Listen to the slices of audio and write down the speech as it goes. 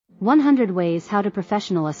100 ways how to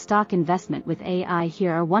professionalize stock investment with AI.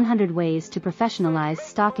 Here are 100 ways to professionalize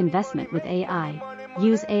stock investment with AI.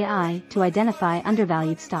 Use AI to identify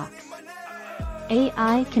undervalued stocks.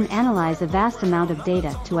 AI can analyze a vast amount of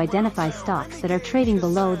data to identify stocks that are trading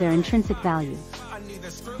below their intrinsic value.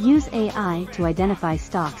 Use AI to identify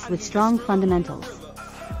stocks with strong fundamentals.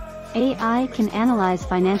 AI can analyze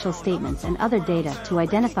financial statements and other data to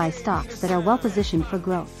identify stocks that are well-positioned for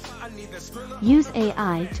growth. Use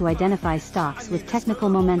AI to identify stocks with technical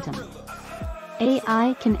momentum.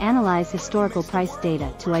 AI can analyze historical price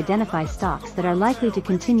data to identify stocks that are likely to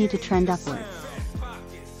continue to trend upwards.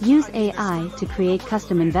 Use AI to create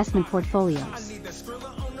custom investment portfolios.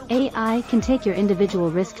 AI can take your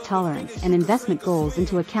individual risk tolerance and investment goals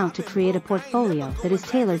into account to create a portfolio that is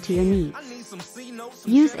tailored to your needs.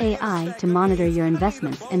 Use AI to monitor your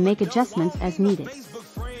investments and make adjustments as needed.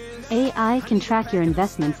 AI can track your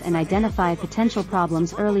investments and identify potential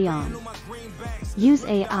problems early on. Use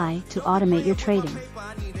AI to automate your trading.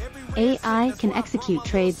 AI can execute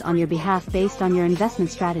trades on your behalf based on your investment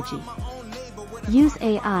strategy. Use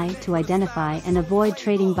AI to identify and avoid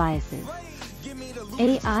trading biases.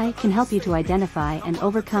 AI can help you to identify and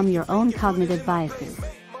overcome your own cognitive biases.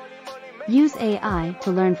 Use AI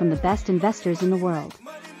to learn from the best investors in the world.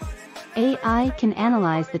 AI can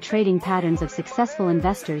analyze the trading patterns of successful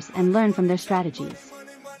investors and learn from their strategies.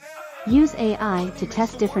 Use AI to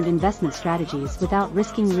test different investment strategies without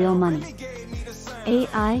risking real money.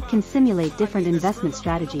 AI can simulate different investment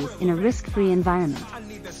strategies in a risk-free environment.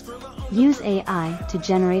 Use AI to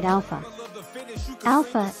generate alpha.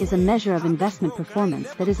 Alpha is a measure of investment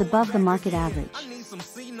performance that is above the market average.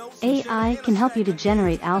 AI can help you to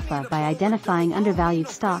generate alpha by identifying undervalued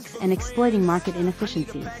stocks and exploiting market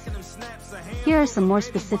inefficiencies. Here are some more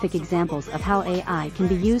specific examples of how AI can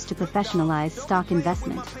be used to professionalize stock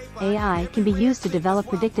investment. AI can be used to develop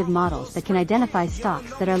predictive models that can identify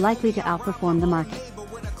stocks that are likely to outperform the market.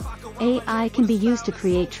 AI can be used to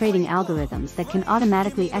create trading algorithms that can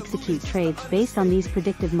automatically execute trades based on these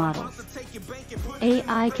predictive models.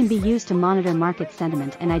 AI can be used to monitor market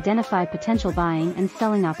sentiment and identify potential buying and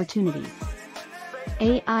selling opportunities.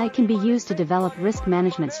 AI can be used to develop risk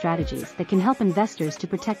management strategies that can help investors to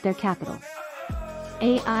protect their capital.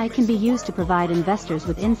 AI can be used to provide investors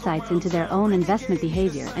with insights into their own investment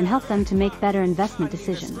behavior and help them to make better investment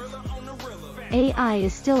decisions. AI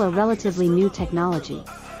is still a relatively new technology,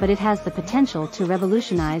 but it has the potential to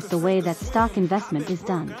revolutionize the way that stock investment is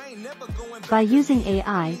done. By using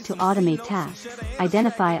AI to automate tasks,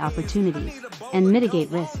 identify opportunities, and mitigate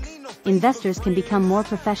risks, investors can become more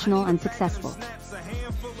professional and successful.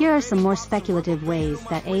 Here are some more speculative ways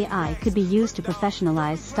that AI could be used to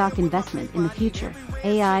professionalize stock investment in the future.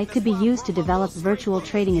 AI could be used to develop virtual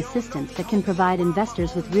trading assistants that can provide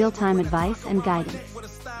investors with real-time advice and guidance.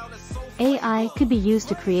 AI could be used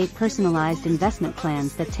to create personalized investment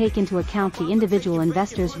plans that take into account the individual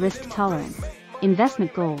investor's risk tolerance,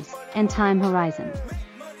 investment goals, and time horizon.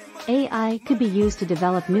 AI could be used to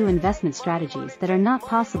develop new investment strategies that are not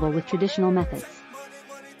possible with traditional methods.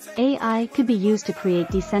 AI could be used to create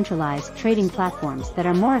decentralized trading platforms that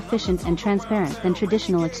are more efficient and transparent than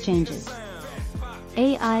traditional exchanges.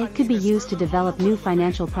 AI could be used to develop new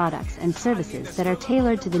financial products and services that are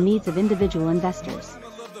tailored to the needs of individual investors.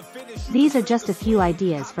 These are just a few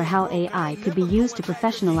ideas for how AI could be used to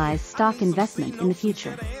professionalize stock investment in the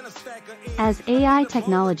future. As AI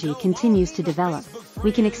technology continues to develop,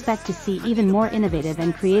 we can expect to see even more innovative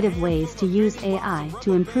and creative ways to use AI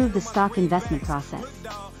to improve the stock investment process.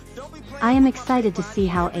 I am excited to see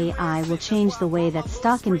how AI will change the way that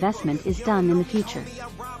stock investment is done in the future.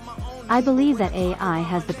 I believe that AI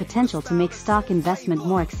has the potential to make stock investment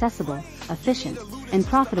more accessible, efficient, and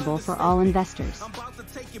profitable for all investors.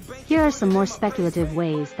 Here are some more speculative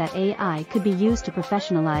ways that AI could be used to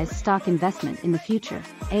professionalize stock investment in the future.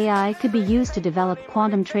 AI could be used to develop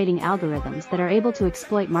quantum trading algorithms that are able to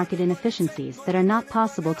exploit market inefficiencies that are not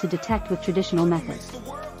possible to detect with traditional methods.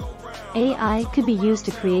 AI could be used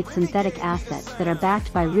to create synthetic assets that are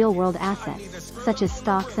backed by real-world assets, such as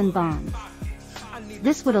stocks and bonds.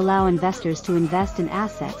 This would allow investors to invest in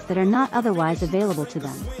assets that are not otherwise available to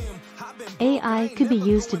them. AI could be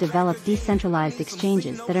used to develop decentralized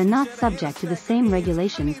exchanges that are not subject to the same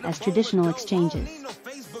regulations as traditional exchanges.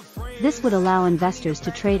 This would allow investors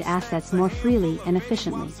to trade assets more freely and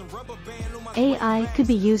efficiently. AI could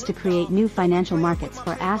be used to create new financial markets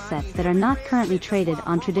for assets that are not currently traded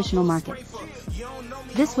on traditional markets.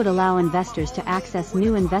 This would allow investors to access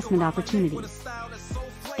new investment opportunities.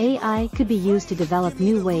 AI could be used to develop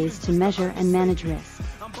new ways to measure and manage risk.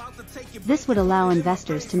 This would allow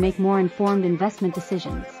investors to make more informed investment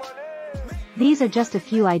decisions. These are just a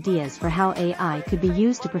few ideas for how AI could be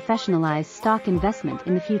used to professionalize stock investment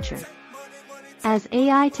in the future. As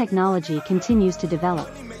AI technology continues to develop,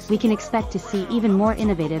 we can expect to see even more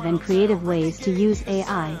innovative and creative ways to use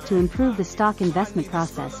AI to improve the stock investment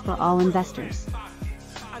process for all investors.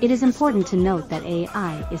 It is important to note that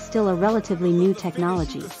AI is still a relatively new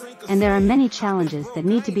technology, and there are many challenges that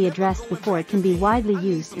need to be addressed before it can be widely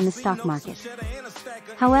used in the stock market.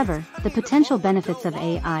 However, the potential benefits of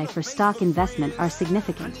AI for stock investment are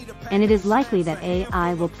significant, and it is likely that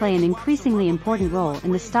AI will play an increasingly important role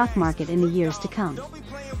in the stock market in the years to come.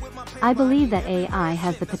 I believe that AI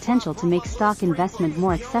has the potential to make stock investment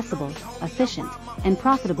more accessible, efficient, and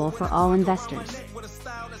profitable for all investors.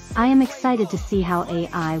 I am excited to see how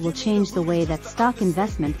AI will change the way that stock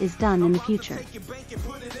investment is done in the future.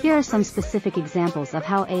 Here are some specific examples of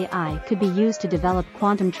how AI could be used to develop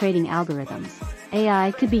quantum trading algorithms.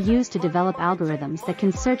 AI could be used to develop algorithms that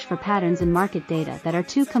can search for patterns in market data that are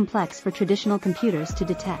too complex for traditional computers to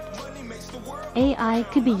detect. AI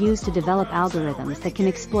could be used to develop algorithms that can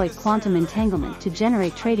exploit quantum entanglement to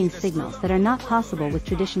generate trading signals that are not possible with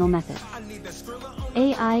traditional methods.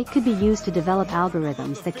 AI could be used to develop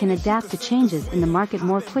algorithms that can adapt to changes in the market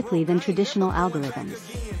more quickly than traditional algorithms.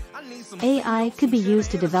 AI could be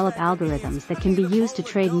used to develop algorithms that can be used to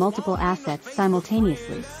trade multiple assets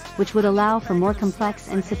simultaneously, which would allow for more complex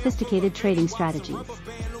and sophisticated trading strategies.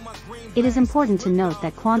 It is important to note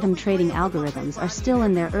that quantum trading algorithms are still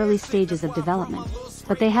in their early stages of development,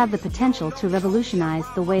 but they have the potential to revolutionize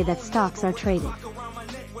the way that stocks are traded.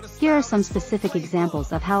 Here are some specific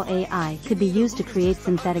examples of how AI could be used to create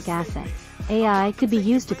synthetic assets. AI could be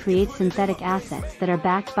used to create synthetic assets that are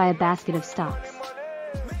backed by a basket of stocks.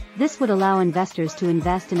 This would allow investors to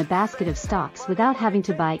invest in a basket of stocks without having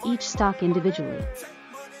to buy each stock individually.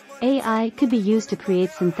 AI could be used to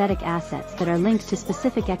create synthetic assets that are linked to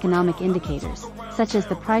specific economic indicators, such as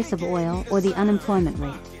the price of oil or the unemployment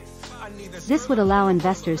rate. This would allow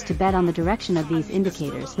investors to bet on the direction of these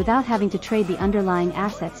indicators without having to trade the underlying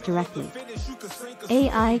assets directly.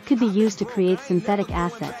 AI could be used to create synthetic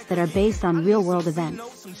assets that are based on real-world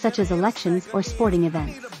events, such as elections or sporting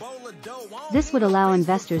events. This would allow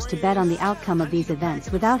investors to bet on the outcome of these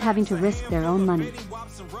events without having to risk their own money.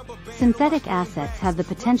 Synthetic assets have the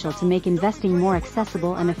potential to make investing more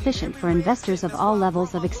accessible and efficient for investors of all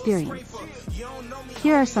levels of experience.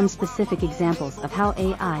 Here are some specific examples of how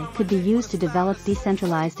AI could be used to develop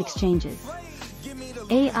decentralized exchanges.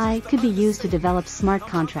 AI could be used to develop smart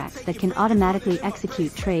contracts that can automatically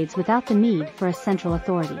execute trades without the need for a central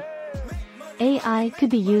authority. AI could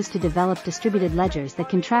be used to develop distributed ledgers that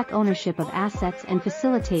can track ownership of assets and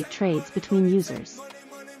facilitate trades between users.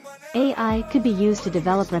 AI could be used to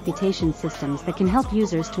develop reputation systems that can help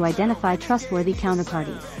users to identify trustworthy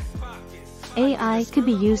counterparties. AI could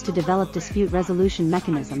be used to develop dispute resolution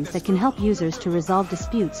mechanisms that can help users to resolve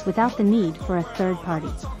disputes without the need for a third party.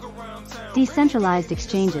 Decentralized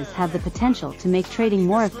exchanges have the potential to make trading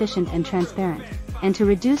more efficient and transparent, and to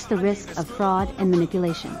reduce the risk of fraud and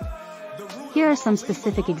manipulation. Here are some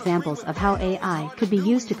specific examples of how AI could be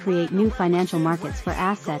used to create new financial markets for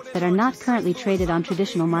assets that are not currently traded on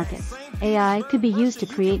traditional markets. AI could be used to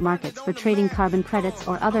create markets for trading carbon credits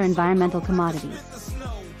or other environmental commodities.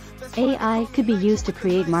 AI could be used to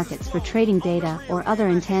create markets for trading data or other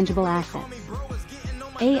intangible assets.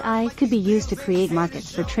 AI could be used to create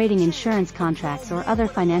markets for trading insurance contracts or other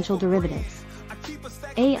financial derivatives.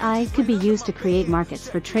 AI could be used to create markets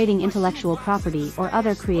for trading intellectual property or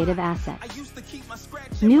other creative assets.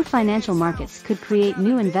 New financial markets could create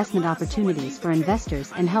new investment opportunities for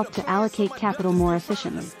investors and help to allocate capital more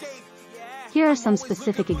efficiently. Here are some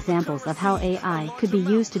specific examples of how AI could be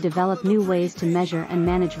used to develop new ways to measure and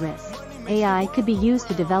manage risk. AI could be used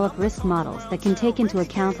to develop risk models that can take into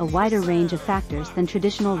account a wider range of factors than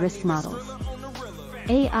traditional risk models.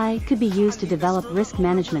 AI could be used to develop risk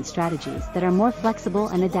management strategies that are more flexible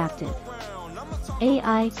and adaptive.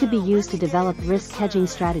 AI could be used to develop risk hedging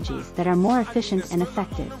strategies that are more efficient and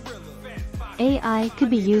effective. AI could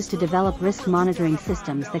be used to develop risk monitoring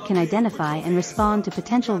systems that can identify and respond to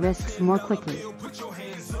potential risks more quickly.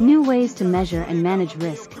 New ways to measure and manage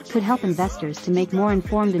risk could help investors to make more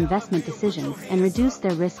informed investment decisions and reduce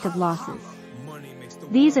their risk of losses.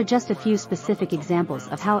 These are just a few specific examples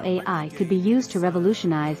of how AI could be used to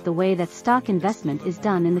revolutionize the way that stock investment is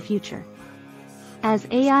done in the future. As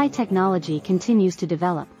AI technology continues to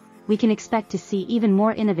develop, we can expect to see even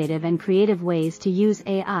more innovative and creative ways to use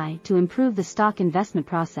AI to improve the stock investment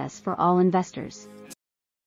process for all investors.